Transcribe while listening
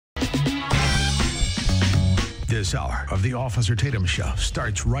This hour of the Officer Tatum Show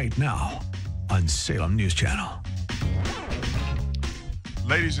starts right now on Salem News Channel.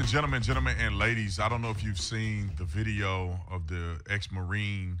 Ladies and gentlemen, and ladies, I don't know if you've seen the video of the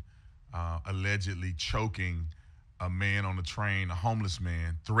ex-Marine allegedly choking a man on the train, a homeless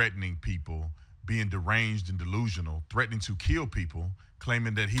man, threatening people, being deranged and delusional, threatening to kill people,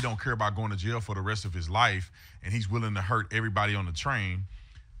 claiming that he don't care about going to jail for the rest of his life, and he's willing to hurt everybody on the train.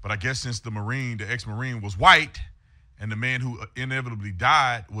 But I guess since the ex-Marine was white, and the man who inevitably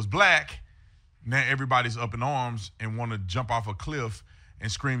died was black, now everybody's up in arms and want to jump off a cliff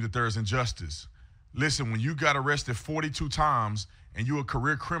and scream that there is injustice. Listen, when you got arrested 42 times and you're a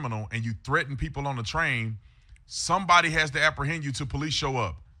career criminal and you threaten people on the train, somebody has to apprehend you till police show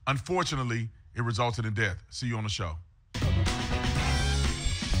up. Unfortunately, it resulted in death. See you on the show.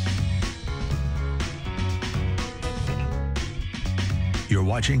 You're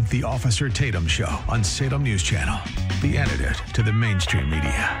watching The Officer Tatum Show on Salem News Channel, the antidote to the mainstream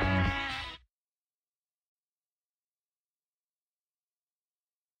media.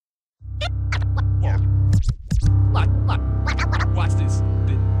 Look, watch this.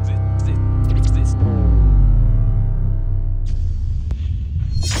 This.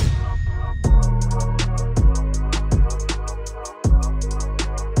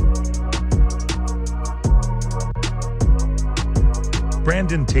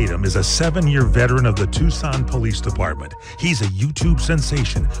 Brandon Tatum is a 7-year veteran of the Tucson Police Department. He's a YouTube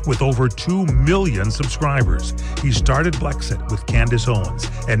sensation with over 2 million subscribers. He started Blexit with Candace Owens,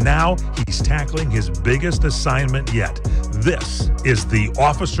 and now he's tackling his biggest assignment yet. This is the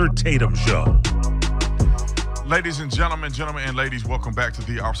Officer Tatum Show. Ladies and gentlemen, and ladies, welcome back to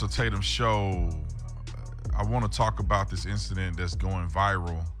the Officer Tatum Show. I want to talk about this incident that's going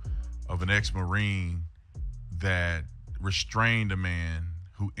viral of an ex-Marine that restrained a man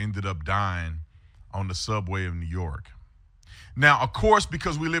who ended up dying on the subway of New York. Now, of course,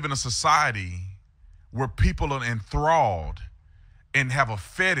 because we live in a society where people are enthralled and have a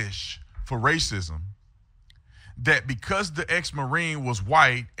fetish for racism, that because the ex-Marine was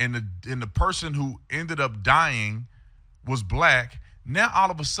white and the person who ended up dying was black, now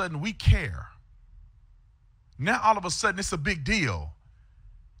all of a sudden we care. Now all of a sudden it's a big deal.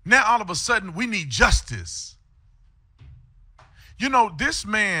 Now all of a sudden we need justice. You know, this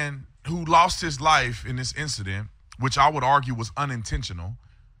man who lost his life in this incident, which I would argue was unintentional,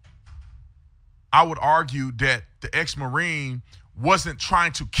 I would argue that the ex-Marine wasn't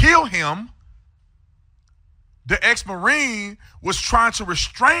trying to kill him. The ex-Marine was trying to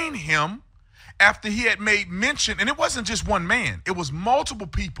restrain him after he had made mention, and it wasn't just one man, it was multiple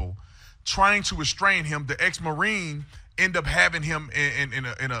people trying to restrain him. The ex-Marine ended up having him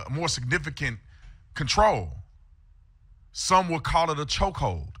in a more significant control. Some would call it a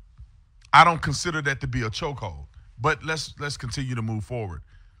chokehold. I don't consider that to be a chokehold, but let's continue to move forward.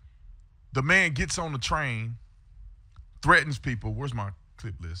 The man gets on the train, threatens people. Where's my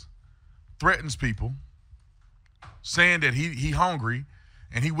clip list? Threatens people, saying that he hungry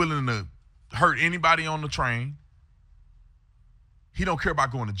and he willing to hurt anybody on the train. He don't care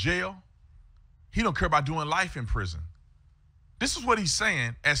about going to jail. He don't care about doing life in prison. This is what he's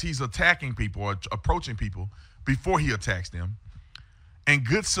saying as he's attacking people or approaching people before he attacks them. And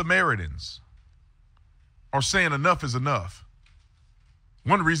good Samaritans are saying enough is enough.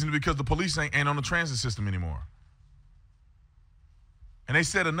 One reason is because the police ain't on the transit system anymore. And they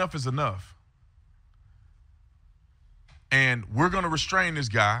said enough is enough. And we're going to restrain this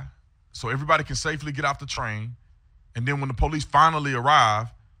guy so everybody can safely get off the train. And then when the police finally arrive,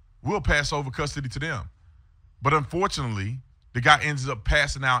 we'll pass over custody to them. But unfortunately, the guy ends up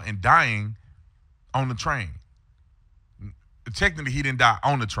passing out and dying on the train. Technically, he didn't die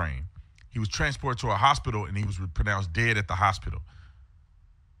on the train. He was transported to a hospital, and he was pronounced dead at the hospital.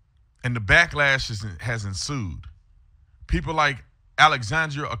 And the backlash has ensued. People like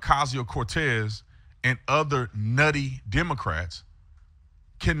Alexandria Ocasio-Cortez and other nutty Democrats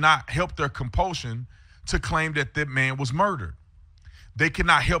cannot help their compulsion to claim that that man was murdered. They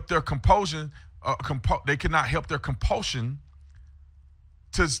cannot help their compulsion. They cannot help their compulsion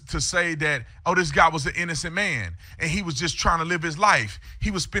to say that, oh, this guy was an innocent man and he was just trying to live his life. He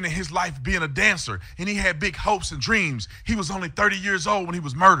was spending his life being a dancer and he had big hopes and dreams. He was only 30 years old when he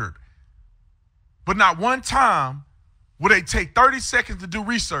was murdered. But not one time would they take 30 seconds to do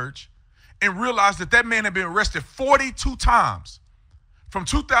research and realize that that man had been arrested 42 times from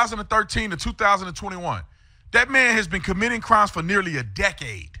 2013 to 2021. That man has been committing crimes for nearly a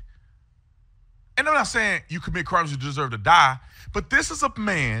decade. And I'm not saying you commit crimes you deserve to die, but this is a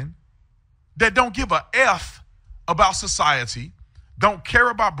man that don't give a F about society, don't care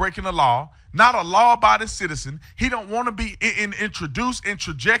about breaking the law, not a law-abiding citizen. He don't want to be introduced,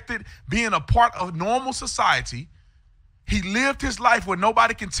 introjected, being a part of normal society. He lived his life where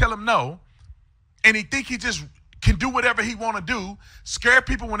nobody can tell him no, and he think he just can do whatever he want to do, scare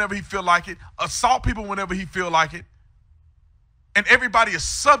people whenever he feel like it, assault people whenever he feel like it, and everybody is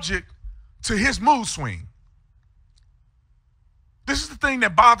subject to his mood swing. This is the thing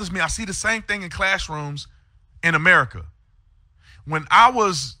that bothers me. I see the same thing in classrooms in America. When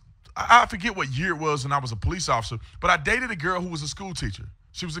I forget what year it was when I was a police officer, but I dated a girl who was a school teacher.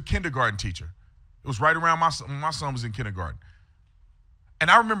 She was a kindergarten teacher. It was right around when my son was in kindergarten.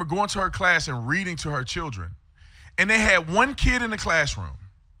 And I remember going to her class and reading to her children. And they had one kid in the classroom.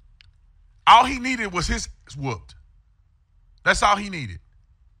 All he needed was his whooped. That's all he needed.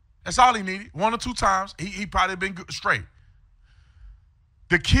 That's all he needed. 1 or 2 times, he probably been straight.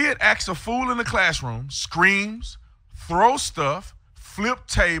 The kid acts a fool in the classroom, screams, throws stuff, flip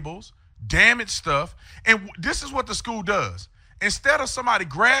tables, damage stuff. And this is what the school does. Instead of somebody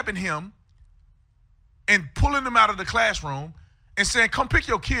grabbing him and pulling him out of the classroom and saying, come pick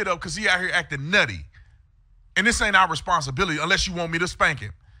your kid up because he out here acting nutty. And this ain't our responsibility unless you want me to spank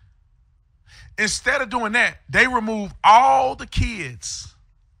him. Instead of doing that, they remove all the kids.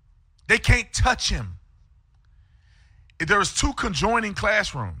 They can't touch him. There's 2 conjoining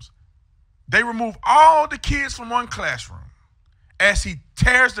classrooms. They remove all the kids from one classroom as he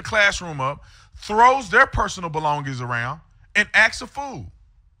tears the classroom up, throws their personal belongings around, and acts a fool.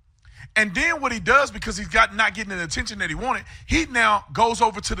 And then what he does, because he's not getting the attention that he wanted, he now goes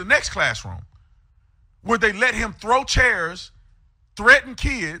over to the next classroom where they let him throw chairs, threaten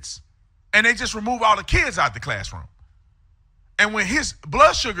kids, and they just remove all the kids out the classroom. And when his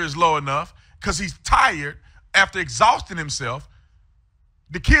blood sugar is low enough, because he's tired after exhausting himself,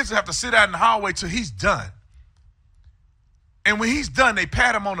 the kids have to sit out in the hallway till he's done. And when he's done, they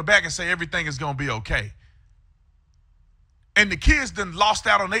pat him on the back and say everything is going to be okay. And the kids done lost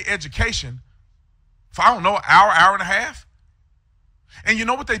out on their education for, I don't know, an hour and a half. And you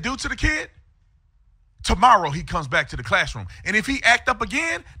know what they do to the kid? Tomorrow he comes back to the classroom. And if he act up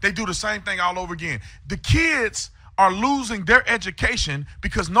again, they do the same thing all over again. The kids are losing their education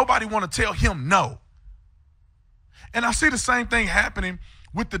because nobody want to tell him no. And I see the same thing happening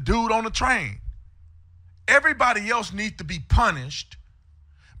with the dude on the train. Everybody else needs to be punished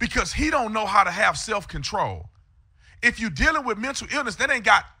because he don't know how to have self-control. If you're dealing with mental illness, that ain't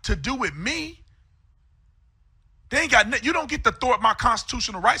got to do with me. You don't get to thwart my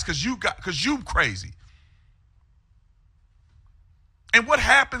constitutional rights because you crazy. And what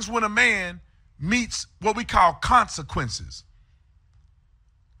happens when a man meets what we call consequences?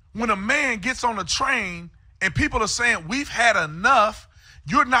 When a man gets on a train and people are saying, we've had enough,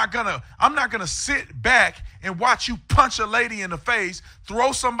 I'm not gonna sit back and watch you punch a lady in the face,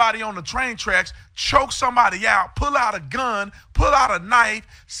 throw somebody on the train tracks, choke somebody out, pull out a gun, pull out a knife,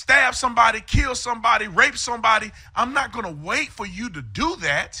 stab somebody, kill somebody, rape somebody. I'm not gonna wait for you to do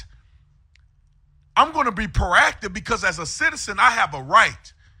that. I'm gonna be proactive because as a citizen, I have a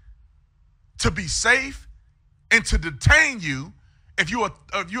right to be safe and to detain you if you're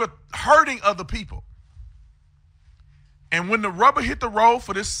hurting other people. And when the rubber hit the road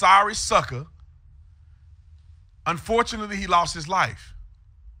for this sorry sucker, unfortunately, he lost his life.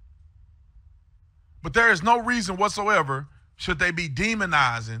 But there is no reason whatsoever should they be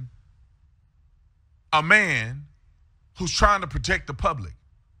demonizing a man who's trying to protect the public.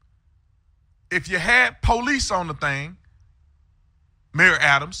 If you had police on the thing, Mayor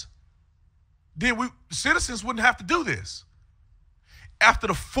Adams, then citizens wouldn't have to do this. After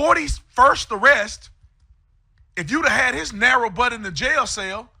the 41st arrest, if you'd have had his narrow butt in the jail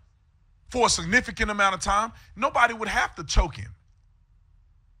cell for a significant amount of time, nobody would have to choke him.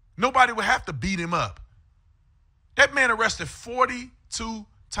 Nobody would have to beat him up. That man arrested 42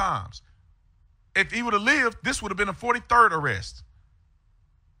 times. If he would have lived, this would have been a 43rd arrest.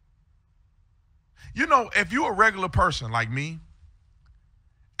 You know, if you're a regular person like me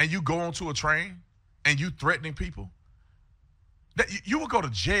and you go onto a train and you threatening people, you will go to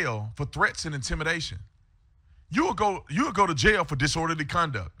jail for threats and intimidation. You will go to jail for disorderly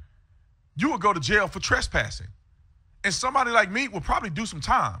conduct. You will go to jail for trespassing. And somebody like me will probably do some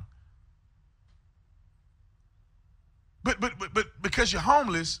time. But because you're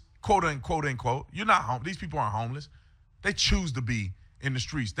homeless, quote unquote, you're not home. These people aren't homeless. They choose to be in the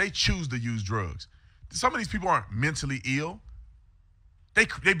streets. They choose to use drugs. Some of these people aren't mentally ill. They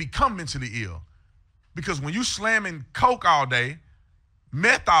become mentally ill. Because when you slamming coke all day,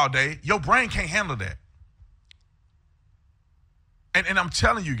 meth all day, your brain can't handle that. And I'm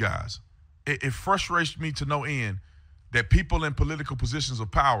telling you guys, it frustrates me to no end that people in political positions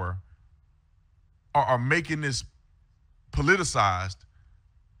of power are making this politicized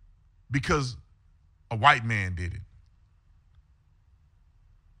because a white man did it.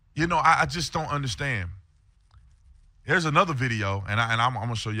 You know, I just don't understand. There's another video, and I'm going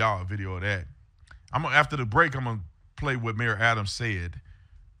to show y'all a video of that. After the break, I'm going to play what Mayor Adams said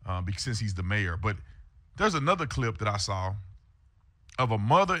since he's the mayor. But there's another clip that I saw of a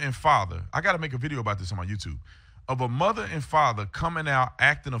mother and father. I got to make a video about this on my YouTube. Of a mother and father coming out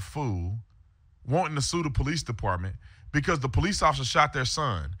acting a fool, wanting to sue the police department because the police officer shot their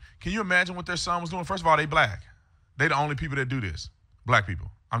son. Can you imagine what their son was doing? First of all, they black. They the only people that do this. Black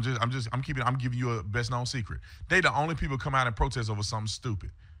people. I'm giving you a best known secret. They the only people come out and protest over something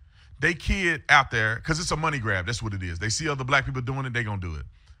stupid. They kid out there, because it's a money grab. That's what it is. They see other black people doing it, they gonna do it.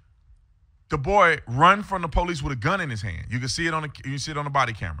 The boy run from the police with a gun in his hand. You can see it on the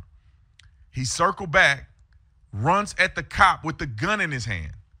body camera. He circled back, runs at the cop with the gun in his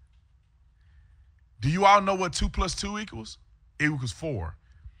hand. Do you all know what 2 + 2 equals? It equals 4.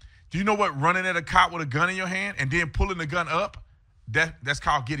 Do you know what running at a cop with a gun in your hand and then pulling the gun up? That's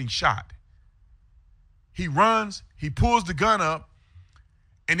called getting shot. He runs, he pulls the gun up,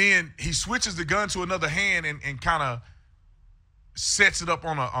 and then he switches the gun to another hand and kind of sets it up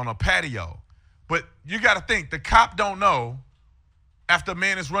on a patio. But you got to think, the cop don't know, after a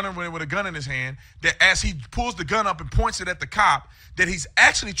man is running with a gun in his hand, that as he pulls the gun up and points it at the cop, that he's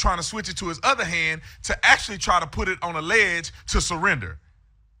actually trying to switch it to his other hand to actually try to put it on a ledge to surrender.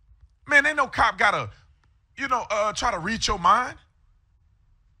 Man, ain't no cop got to, try to read your mind.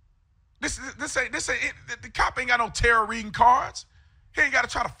 This ain't the cop ain't got no tarot reading cards. He ain't got to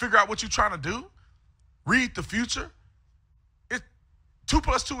try to figure out what you're trying to do. Read the future. 2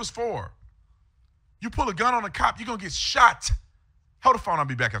 + 2 is 4. You pull a gun on a cop, you're going to get shot. Hold the phone. I'll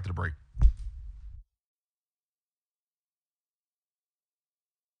be back after the break.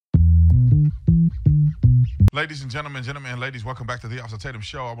 Ladies and gentlemen, ladies, welcome back to the Officer Tatum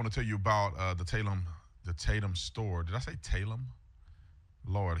Show. I want to tell you about the Tatum store. Did I say Tatum?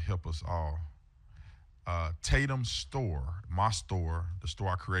 Lord help us all. Tatum store, my store, the store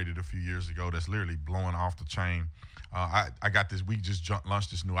I created a few years ago that's literally blowing off the chain. I got this, we just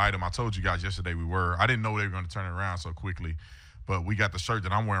launched this new item. I told you guys yesterday I didn't know they were going to turn it around so quickly, but we got the shirt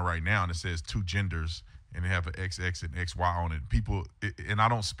that I'm wearing right now, and it says 2 genders, and they have an XX and XY on it. And I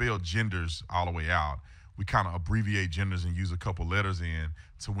don't spell genders all the way out. We kind of abbreviate genders and use a couple letters in,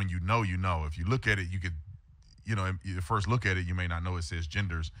 so when you know. If you look at it, you could, you first look at it, you may not know it says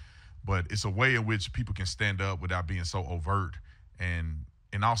genders, but it's a way in which people can stand up without being so overt and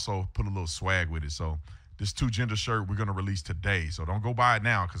also put a little swag with it. So this 2 gender shirt we're going to release today. So don't go buy it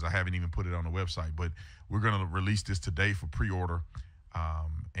now because I haven't even put it on the website, but we're going to release this today for pre-order,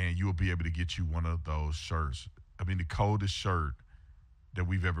 and you will be able to get you one of those shirts. I mean, the coldest shirt that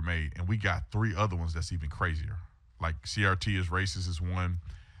we've ever made, and we got 3 other ones that's even crazier. Like CRT is racist is one.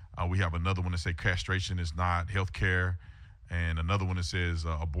 We have another one that says castration is not healthcare, and another one that says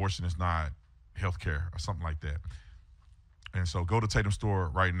abortion is not healthcare or something like that. And so go to Tatum Store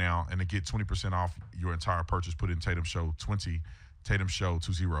right now and to get 20% off your entire purchase. Put in Tatum Show 20, Tatum Show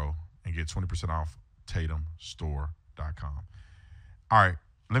 20, and get 20% off TatumStore.com. All right,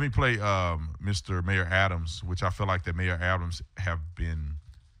 let me play Mr. Mayor Adams, which I feel like that Mayor Adams have been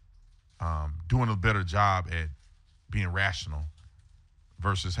doing a better job at being rational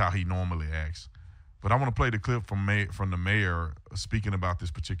versus how he normally acts. But I want to play the clip from the mayor speaking about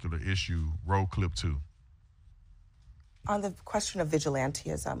this particular issue. Roll clip 2. On the question of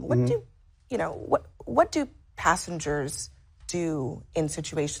vigilantism, what do passengers do in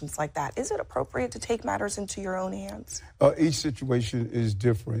situations like that? Is it appropriate to take matters into your own hands? Each situation is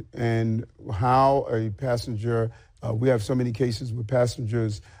different, and how a passenger, we have so many cases where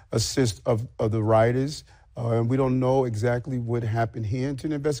passengers assist of the riders, and we don't know exactly what happened here until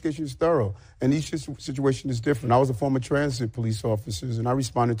the investigation is thorough. And each situation is different. I was a former transit police officer, and I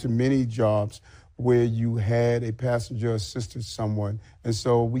responded to many jobs where you had a passenger assisted someone. And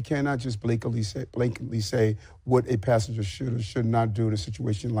so we cannot just blatantly say what a passenger should or should not do in a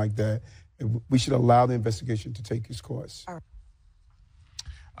situation like that. We should allow the investigation to take its course.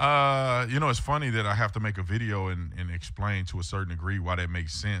 It's funny that I have to make a video and explain to a certain degree why that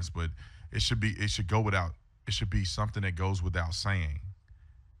makes sense, but it should be something that goes without saying.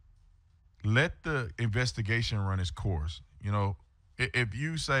 Let the investigation run its course. If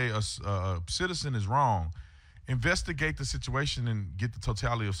you say a citizen is wrong, investigate the situation and get the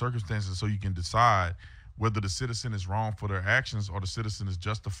totality of circumstances so you can decide whether the citizen is wrong for their actions or the citizen is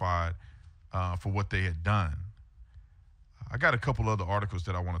justified for what they had done. I got a couple other articles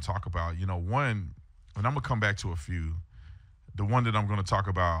that I want to talk about. One, and I'm going to come back to a few. The one that I'm going to talk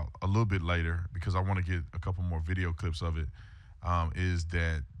about a little bit later, because I want to get a couple more video clips of it, is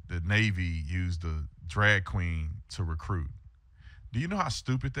that the Navy used the drag queen to recruit. Do you know how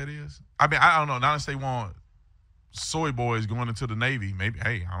stupid that is? I mean, I don't know. Not unless they want soy boys going into the Navy. Maybe,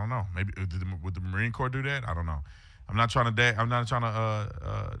 hey, I don't know. Maybe would the Marine Corps do that? I don't know. I'm not trying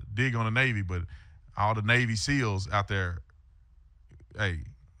to dig on the Navy, but all the Navy SEALs out there, hey,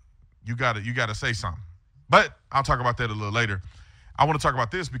 you gotta say something. But I'll talk about that a little later. I want to talk about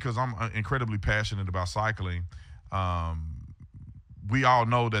this because I'm incredibly passionate about cycling. We all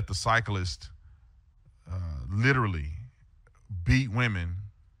know that the cyclist literally beat women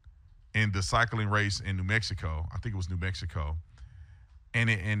in the cycling race in New Mexico. I think it was New Mexico. And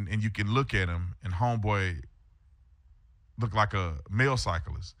you can look at him, and homeboy looked like a male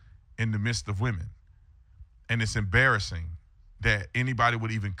cyclist in the midst of women. And it's embarrassing that anybody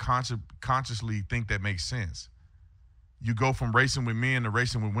would even consciously think that makes sense. You go from racing with men to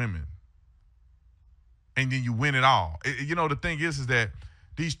racing with women, and then you win it all. You know, the thing is that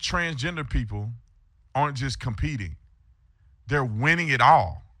these transgender people aren't just competing. They're winning it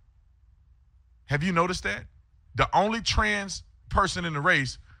all. Have you noticed that? The only trans person in the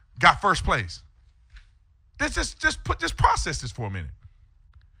race got first place. Just process this for a minute.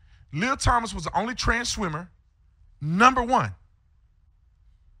 Lil Thomas was the only trans swimmer, number one.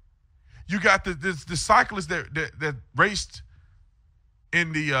 You got the cyclist that raced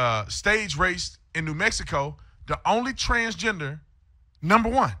in the stage race in New Mexico, the only transgender, number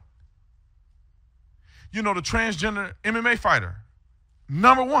one. You know, the transgender MMA fighter,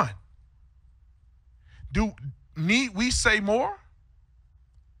 number one. Need we say more?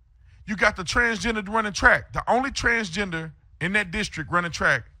 You got the transgender running track. The only transgender in that district running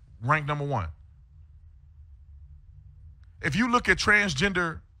track ranked number one. If you look at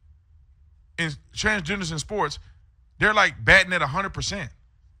transgenders in sports, they're like batting at 100%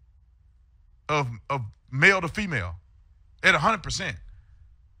 of male to female, at 100%.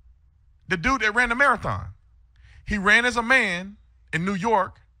 The dude that ran the marathon, he ran as a man in New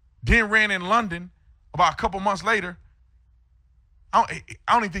York, then ran in London about a couple months later. I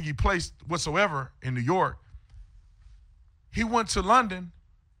don't even think he placed whatsoever in New York. He went to London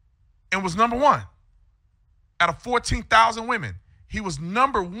and was number one. Out of 14,000 women, he was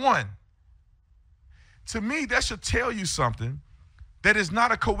number one. To me, that should tell you something, that is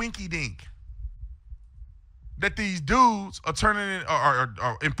not a coinky-dink. That these dudes are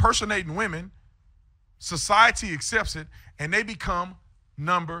are impersonating women, society accepts it, and they become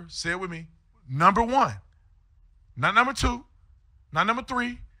say it with me, number one. Not number two, not number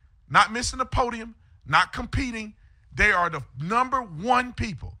three, not missing the podium, not competing. They are the number one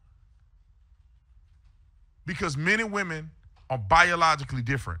people. Because men and women are biologically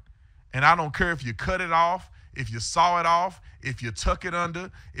different. And I don't care if you cut it off, if you saw it off, if you tuck it under,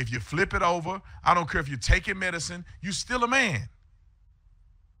 if you flip it over. I don't care if you're taking medicine. You're still a man.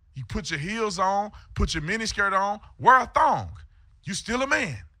 You put your heels on, put your miniskirt on, wear a thong. You're still a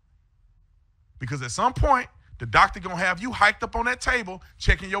man. Because at some point, the doctor going to have you hiked up on that table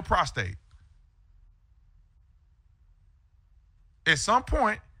checking your prostate. At some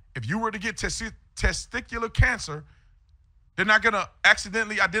point, if you were to get testicular cancer, they're not going to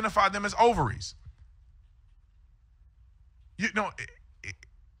accidentally identify them as ovaries. You know,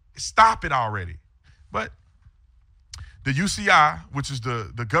 stop it already. But the UCI, which is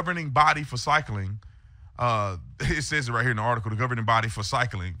the governing body for cycling, it says it right here in the article, the governing body for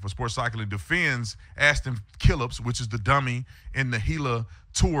cycling, for sports cycling, defends Aston Killips, which is the dummy in the Gila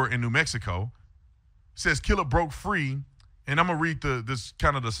Tour in New Mexico. It says Killip broke free, and I'm going to read this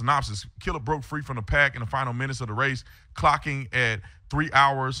kind of the synopsis. Killip broke free from the pack in the final minutes of the race, clocking at 3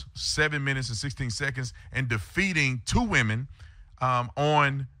 hours, 7 minutes, and 16 seconds, and defeating two women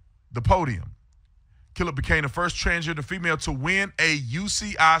on the podium. Killip became the first transgender female to win a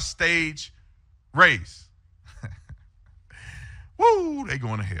UCI stage race. Woo, they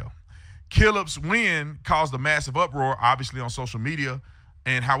going to hell. Killip's win caused a massive uproar, obviously on social media,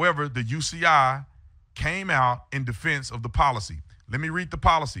 and however, the UCI came out in defense of the policy. Let me read the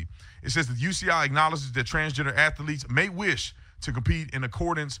policy. It says the UCI acknowledges that transgender athletes may wish to compete in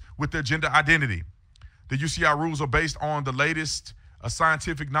accordance with their gender identity. The UCI rules are based on the latest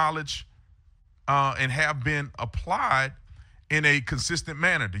scientific knowledge and have been applied in a consistent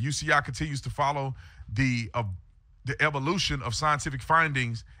manner. The UCI continues to follow the evolution of scientific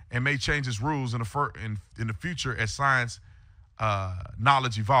findings and may change its rules in the future as science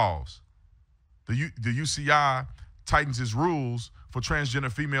knowledge evolves. The UCI tightens its rules for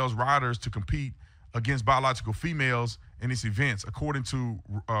transgender females riders to compete against biological females in its events. According to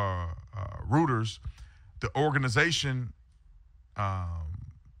Reuters, the organization,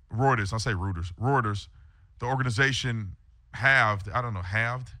 Reuters, the organization halved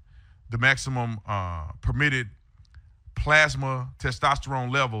the maximum permitted plasma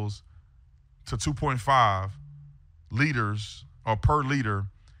testosterone levels to 2.5 liters or per liter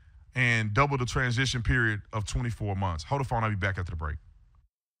and double the transition period of 24 months. Hold the phone. I'll be back after the break.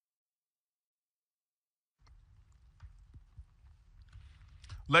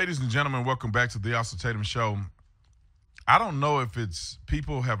 Ladies and gentlemen, welcome back to the Officer Tatum Show. I don't know if it's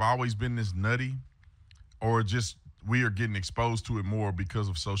people have always been this nutty or just we are getting exposed to it more because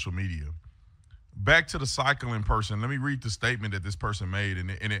of social media. Back to the cycling person. Let me read the statement that this person made, and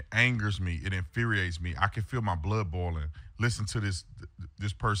it angers me. It infuriates me. I can feel my blood boiling. Listen to this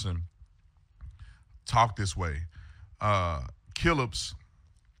person talk this way. Killups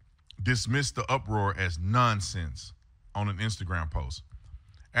dismissed the uproar as nonsense on an Instagram post.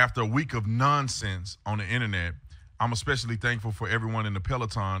 After a week of nonsense on the internet, I'm especially thankful for everyone in the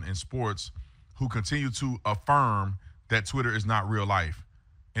Peloton and sports who continue to affirm that Twitter is not real life.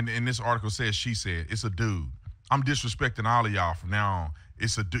 And this article says, she said, it's a dude. I'm disrespecting all of y'all from now on.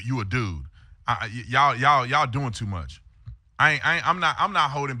 You a dude. Y'all doing too much. I'm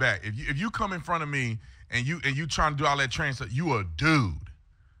not holding back. If you come in front of me and you trying to do all that training stuff, you a dude.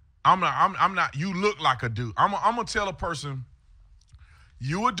 I'm not. You look like a dude. I'm gonna tell a person,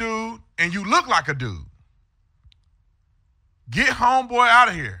 you a dude and you look like a dude. Get homeboy out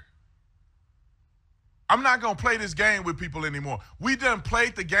of here. I'm not going to play this game with people anymore. We done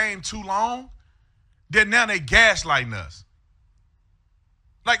played the game too long, then now they gaslighting us.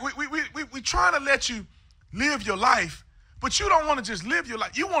 Like, we trying to let you live your life, but you don't want to just live your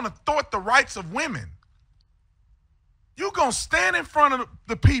life. You want to thwart the rights of women. You're going to stand in front of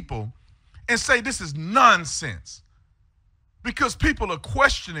the people and say this is nonsense because people are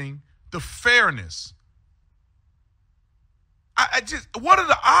questioning the fairness. What are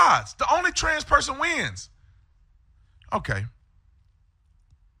the odds? The only trans person wins. Okay.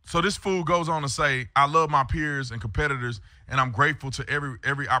 So this fool goes on to say, I love my peers and competitors, and I'm grateful to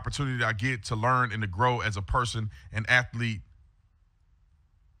every opportunity I get to learn and to grow as a person and athlete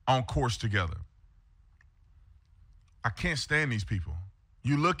on course together. I can't stand these people.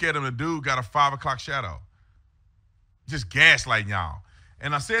 You look at him, the dude got a 5 o'clock shadow. Just gaslighting y'all.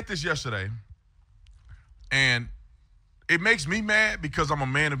 And I said this yesterday, and it makes me mad because I'm a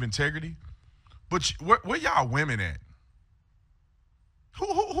man of integrity. But where y'all women at?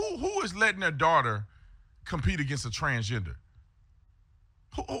 Who is letting their daughter compete against a transgender?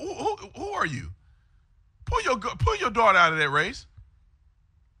 Who are you? Pull your daughter out of that race.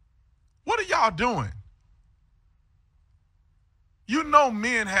 What are y'all doing? You know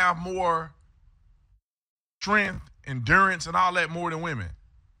men have more strength, endurance, and all that more than women.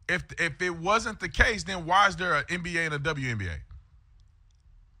 If it wasn't the case, then why is there an NBA and a WNBA?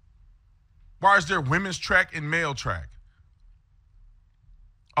 Why is there women's track and male track?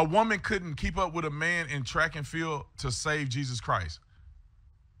 A woman couldn't keep up with a man in track and field to save Jesus Christ.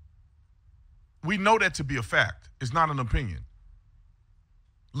 We know that to be a fact. It's not an opinion.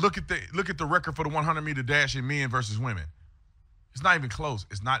 Look at the record for the 100-meter dash in men versus women. It's not even close.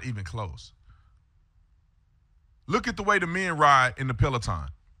 It's not even close. Look at the way the men ride in the Peloton.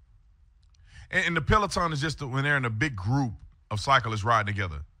 And the Peloton is just when they're in a big group of cyclists riding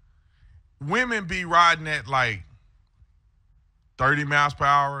together. Women be riding at like 30 miles per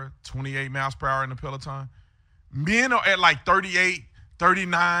hour, 28 miles per hour in the Peloton. Men are at like 38,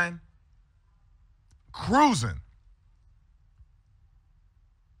 39, cruising.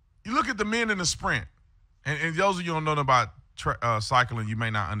 You look at the men in the sprint, and those of you who don't know about cycling, you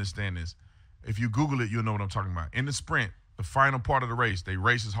may not understand this. If you Google it, you'll know what I'm talking about. In the sprint, the final part of the race, they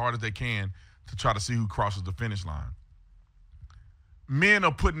race as hard as they can to try to see who crosses the finish line. Men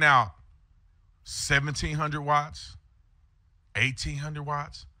are putting out 1,700 watts, 1,800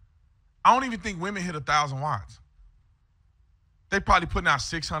 watts. I don't even think women hit 1,000 watts. They probably putting out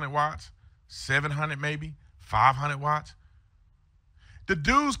 600 watts, 700 maybe, 500 watts. The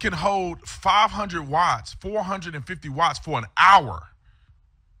dudes can hold 500 watts, 450 watts for an hour,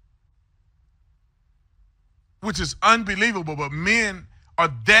 which is unbelievable, but men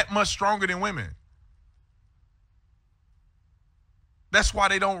are that much stronger than women. That's why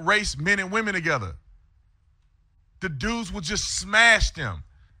they don't race men and women together. The dudes will just smash them.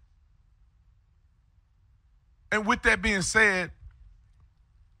 And with that being said,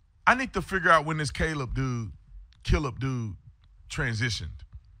 I need to figure out when this Killup dude transitioned.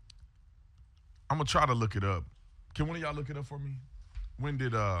 I'm going to try to look it up. Can one of y'all look it up for me? When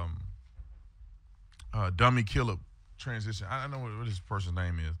did Dummy Killup transition. I don't know what this person's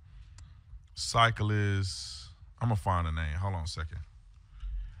name is. Cyclist. I'm going to find the name. Hold on a second.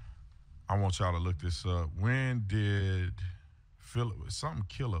 I want y'all to look this up. When did Philip, something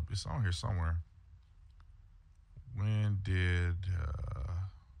Killip, it's on here somewhere. When did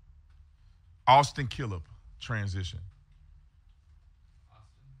Austin Killip transition?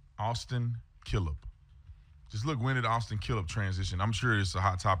 Austin Killip. Just look, when did Austin Killip transition? I'm sure it's a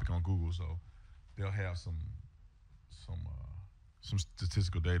hot topic on Google, so they'll have some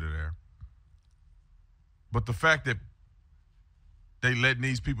statistical data there. But the fact that they letting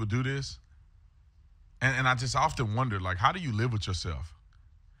these people do this, and I just often wonder, like, how do you live with yourself?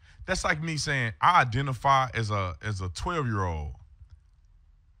 That's like me saying I identify as a 12-year-old,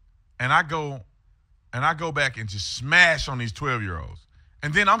 and I go back and just smash on these 12-year-olds,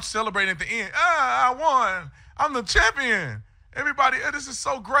 and then I'm celebrating at the end. I won. I'm the champion. Everybody, this is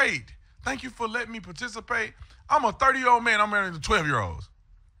so great. Thank you for letting me participate. I'm a 30-year-old man. I'm marrying the 12-year-olds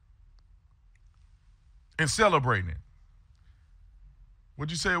and celebrating it.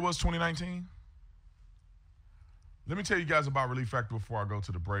 What'd you say it was, 2019? Let me tell you guys about Relief Factor before I go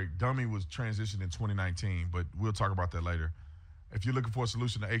to the break. Dummy was transitioned in 2019, but we'll talk about that later. If you're looking for a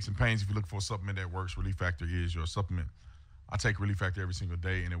solution to aches and pains, if you're looking for a supplement that works, Relief Factor is your supplement. I take Relief Factor every single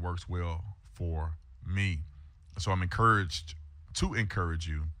day, and it works well for me. So I'm encouraged to encourage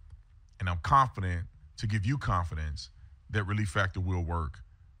you, and I'm confident to give you confidence that Relief Factor will work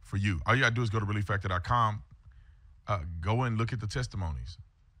for you. All you got to do is go to relieffactor.com, go and look at the testimonies.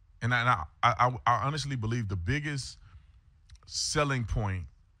 And I honestly believe the biggest selling point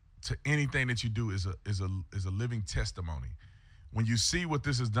to anything that you do is a living testimony. When you see what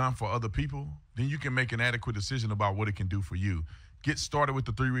this has done for other people, then you can make an adequate decision about what it can do for you. Get started with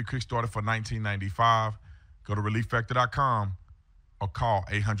the 3-week quick starter for $19.95. Go to relieffactor.com or call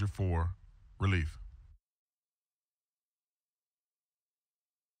 800-4-RELIEF.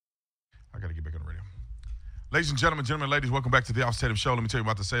 I got to get back on the radio. Ladies and gentlemen, ladies, welcome back to the Officer Tatum Show. Let me tell you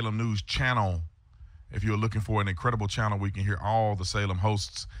about the Salem News Channel. If you're looking for an incredible channel where you can hear all the Salem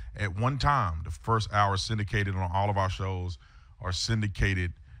hosts at one time, the first hour syndicated on all of our shows are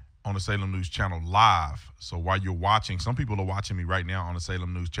syndicated on the Salem News Channel live. So while you're watching, some people are watching me right now on the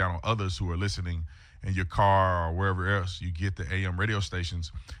Salem News Channel. Others who are listening in your car or wherever else you get the AM radio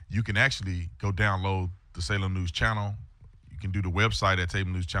stations, you can actually go download the Salem News Channel. You can do the website at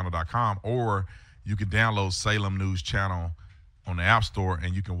tatumnewschannel.com, or you can download Salem News Channel on the App Store,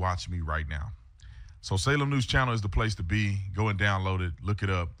 and you can watch me right now. So Salem News Channel is the place to be. Go and download it, look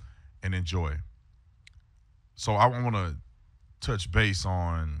it up, and enjoy. So I want to touch base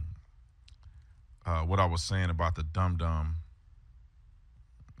on what I was saying about the dum-dum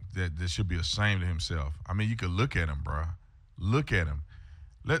that should be ashamed of himself. I mean, you could look at him, bro. Look at him.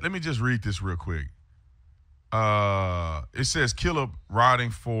 Let me just read this real quick. It says, Killip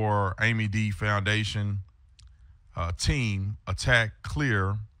riding for Amy D Foundation team attack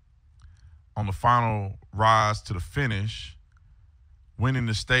clear on the final rise to the finish, winning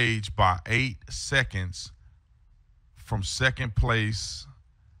the stage by 8 seconds from second place,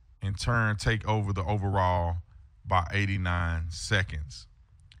 in turn take over the overall by 89 seconds,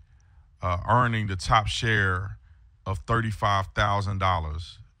 earning the top share of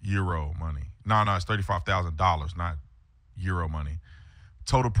 $35,000 Euro money. No, it's $35,000, not Euro money.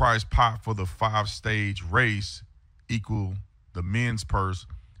 Total prize pot for the 5-stage race equal the men's purse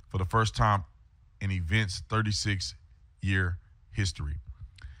for the first time in event's 36-year history.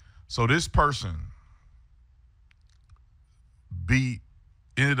 So this person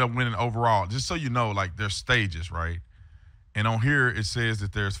ended up winning overall. Just so you know, like, there's stages, right? And on here it says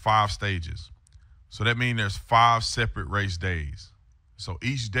that there's 5 stages. So that means there's 5 separate race days. So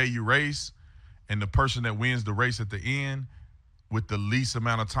each day you race, and the person that wins the race at the end with the least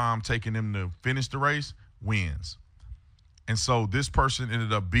amount of time taking them to finish the race wins. And so this person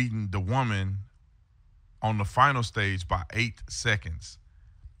ended up beating the woman on the final stage by 8 seconds,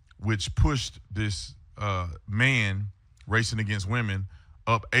 which pushed this man racing against women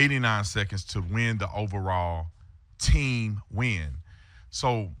up 89 seconds to win the overall team win.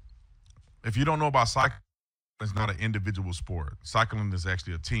 So if you don't know about cycling, it's not an individual sport. Cycling is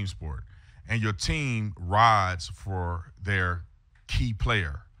actually a team sport. And your team rides for their key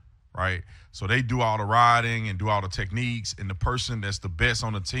player, right? So they do all the riding and do all the techniques, and the person that's the best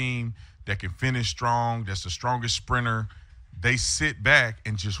on the team, that can finish strong, that's the strongest sprinter, they sit back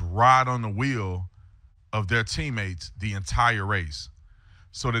and just ride on the wheel of their teammates the entire race,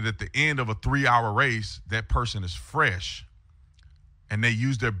 so that at the end of a 3-hour race, that person is fresh, and they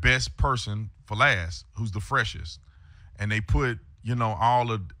use their best person for last, who's the freshest. And they put all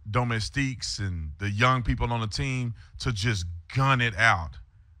the domestiques and the young people on the team to just gun it out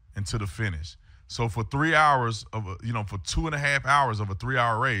into the finish. So for 3 hours of, for 2.5 hours of a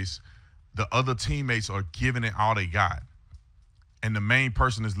 3-hour race, the other teammates are giving it all they got. And the main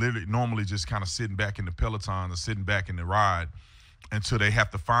person is literally normally just kind of sitting back in the peloton or sitting back in the ride until they have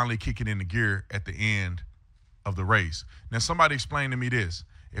to finally kick it into gear at the end of the race. Now, somebody explain to me this.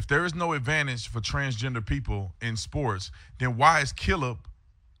 If there is no advantage for transgender people in sports, then why is Caleb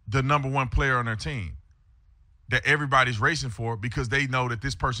the number one player on their team that everybody's racing for? Because they know that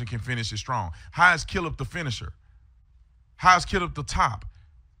this person can finish it strong. How is Caleb the finisher? How is Caleb the top?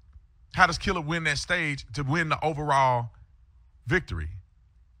 How does Caleb win that stage to win the overall victory?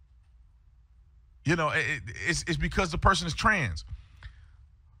 It's because the person is trans.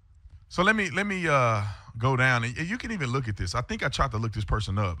 So let me go down, and you can even look at this. I think I tried to look this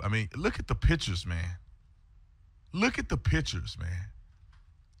person up. I mean, look at the pictures, man. Look at the pictures, man.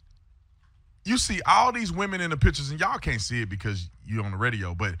 You see all these women in the pictures, and y'all can't see it because you're on the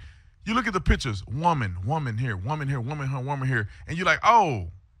radio, but you look at the pictures, woman here, woman here, woman here, woman here, and you're like, oh,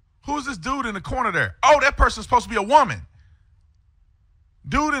 who's this dude in the corner there? Oh, that person's supposed to be a woman.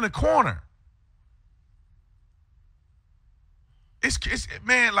 Dude in the corner. It's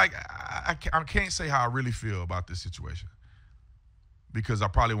man, like, I can't say how I really feel about this situation because I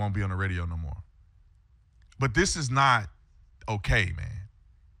probably won't be on the radio no more. But this is not okay, man.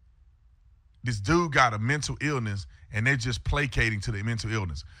 This dude got a mental illness, and they're just placating to the mental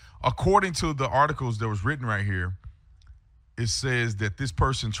illness. According to the articles that was written right here, it says that this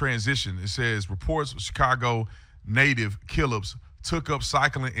person transitioned. It says reports of Chicago native Killips took up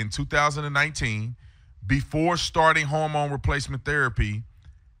cycling in 2019 before starting hormone replacement therapy.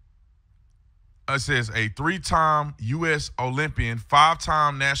 It says a 3-time U.S. Olympian,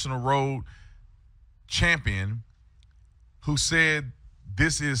 5-time national road champion who said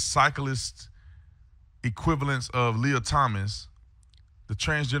this is cyclist equivalence of Leah Thomas, the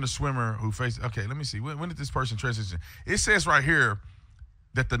transgender swimmer who faced, okay, let me see. When did this person transition? It says right here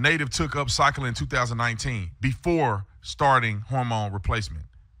that the native took up cycling in 2019 before starting hormone replacement.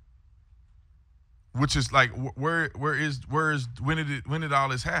 Which is like, when did all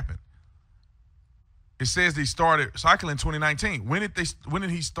this happen? It says they started cycling in 2019. When did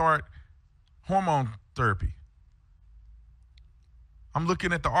he start hormone therapy? I'm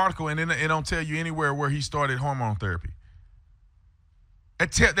looking at the article, and it don't tell you anywhere where he started hormone therapy.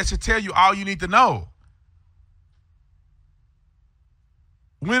 That should tell you all you need to know.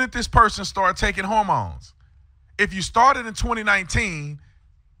 When did this person start taking hormones? If you started in 2019,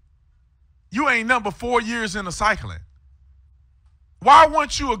 you ain't number 4 years into cycling. Why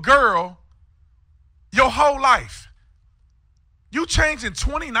weren't you a girl your whole life? You changed in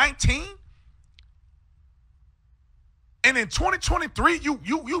 2019? And in 2023,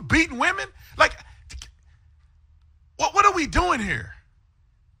 you beating women? Like, what are we doing here?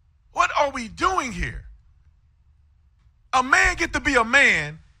 What are we doing here? A man get to be a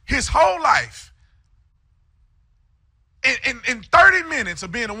man his whole life. In 30 minutes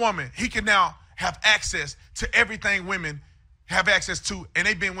of being a woman, he can now have access to everything women have access to, and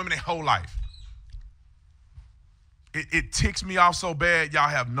they've been women their whole life. It ticks me off so bad, y'all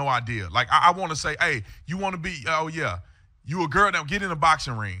have no idea. Like, I want to say, hey, you want to be, oh, yeah, you a girl, now get in a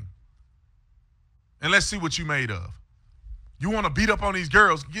boxing ring, and let's see what you made of. You want to beat up on these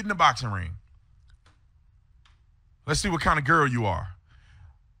girls, get in the boxing ring. Let's see what kind of girl you are.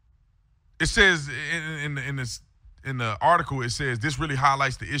 It says in the article, it says this really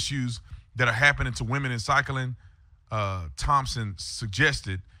highlights the issues that are happening to women in cycling. Thompson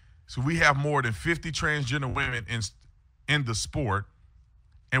suggested, so we have more than 50 transgender women in the sport,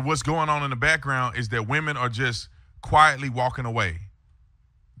 and what's going on in the background is that women are just quietly walking away.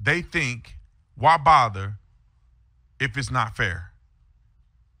 They think, why bother if it's not fair?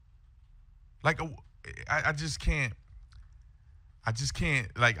 Like, I just can't.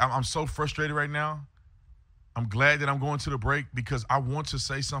 Like, I'm so frustrated right now. I'm glad that I'm going to the break because I want to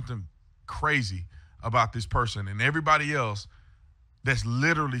say something crazy about this person and everybody else that's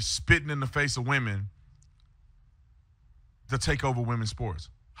literally spitting in the face of women to take over women's sports.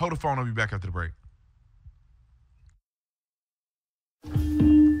 Hold the phone, I'll be back after the break.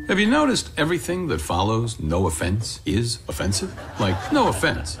 Have you noticed everything that follows no offense is offensive? Like, no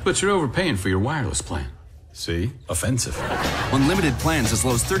offense, but you're overpaying for your wireless plan. See? Offensive. Unlimited plans as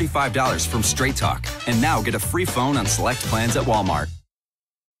low as $35 from Straight Talk. And now get a free phone on select plans at Walmart.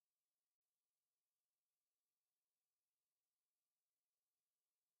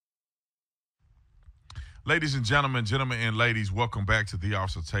 Ladies and gentlemen and ladies, welcome back to the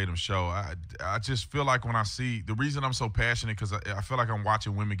Officer Tatum Show. I just feel like when I see, the reason I'm so passionate, because I feel like I'm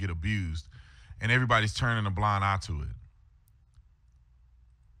watching women get abused, and everybody's turning a blind eye to it.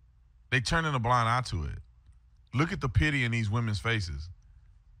 They turning a blind eye to it. Look at the pity in these women's faces.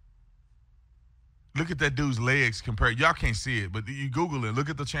 Look at that dude's legs compared. Y'all can't see it, but you Google it. Look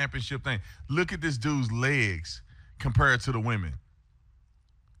at the championship thing. Look at this dude's legs compared to the women.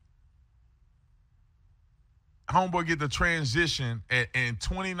 Homeboy get the transition in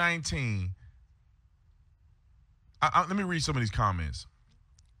 2019. Let me read some of these comments.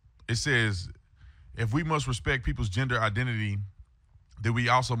 It says, if we must respect people's gender identity, then we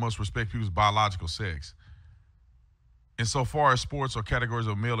also must respect people's biological sex. Insofar as sports are categories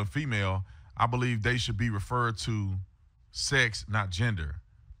of male and female, I believe they should be referred to sex, not gender.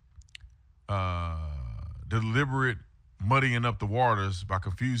 Deliberate muddying up the waters by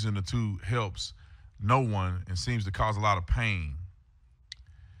confusing the two helps no one and seems to cause a lot of pain.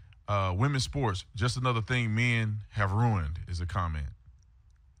 Women's sports, just another thing men have ruined, is a comment.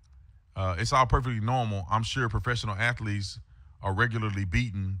 It's all perfectly normal. I'm sure professional athletes are regularly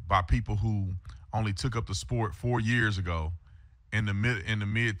beaten by people who only took up the sport 4 years ago in their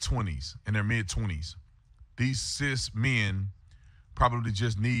mid-20s. These cis men probably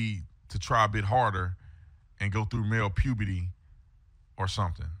just need to try a bit harder and go through male puberty or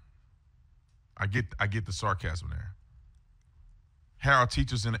something. I get the sarcasm there. How are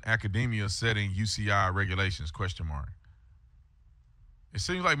teachers in academia setting UCI regulations? ? It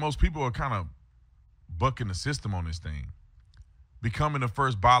seems like most people are kind of bucking the system on this thing. Becoming the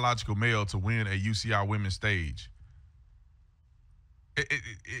first biological male to win a UCI women's stage. It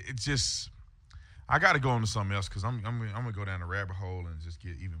just, I got to go into something else because I'm going to go down a rabbit hole and just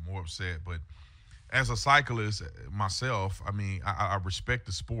get even more upset. But as a cyclist myself, I mean, I respect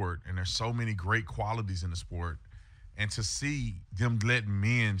the sport, and there's so many great qualities in the sport. And to see them letting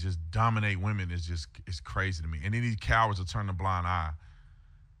men just dominate women is crazy to me. And then these cowards are turning a blind eye.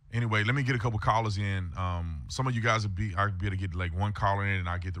 Anyway, let me get a couple callers in. Some of you guys I'll be able to get like one caller in, and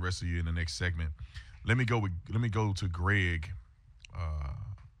I'll get the rest of you in the next segment. Let me go to Greg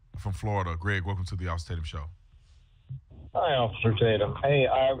from Florida. Greg, welcome to the Officer Tatum Show. Hi, Officer Tatum. Hey,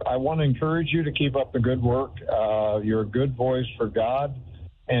 I want to encourage you to keep up the good work. You're a good voice for God,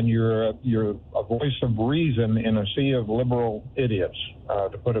 and you're a voice of reason in a sea of liberal idiots,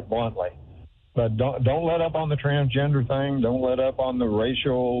 to put it bluntly. But don't let up on the transgender thing. Don't let up on the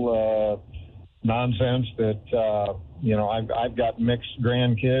racial nonsense that, I've got mixed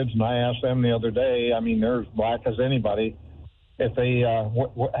grandkids, and I asked them the other day, I mean, they're as black as anybody, if they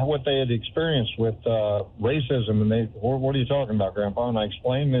what they had experienced with racism, and they, what are you talking about, Grandpa? And I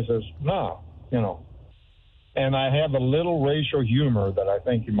explained, and they says, no, And I have a little racial humor that I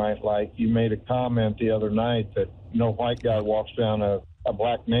think you might like. You made a comment the other night that no white guy walks down a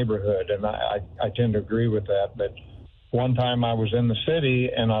black neighborhood, and I tend to agree with that. But one time I was in the city,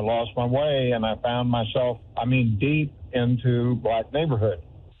 and I lost my way, and I found myself, deep into black neighborhood.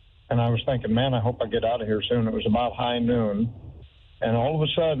 And I was thinking, man, I hope I get out of here soon. It was about high noon. And all of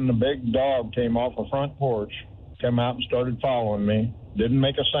a sudden, a big dog came off the front porch, came out and started following me, didn't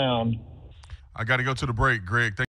make a sound. I got to go to the break, Greg.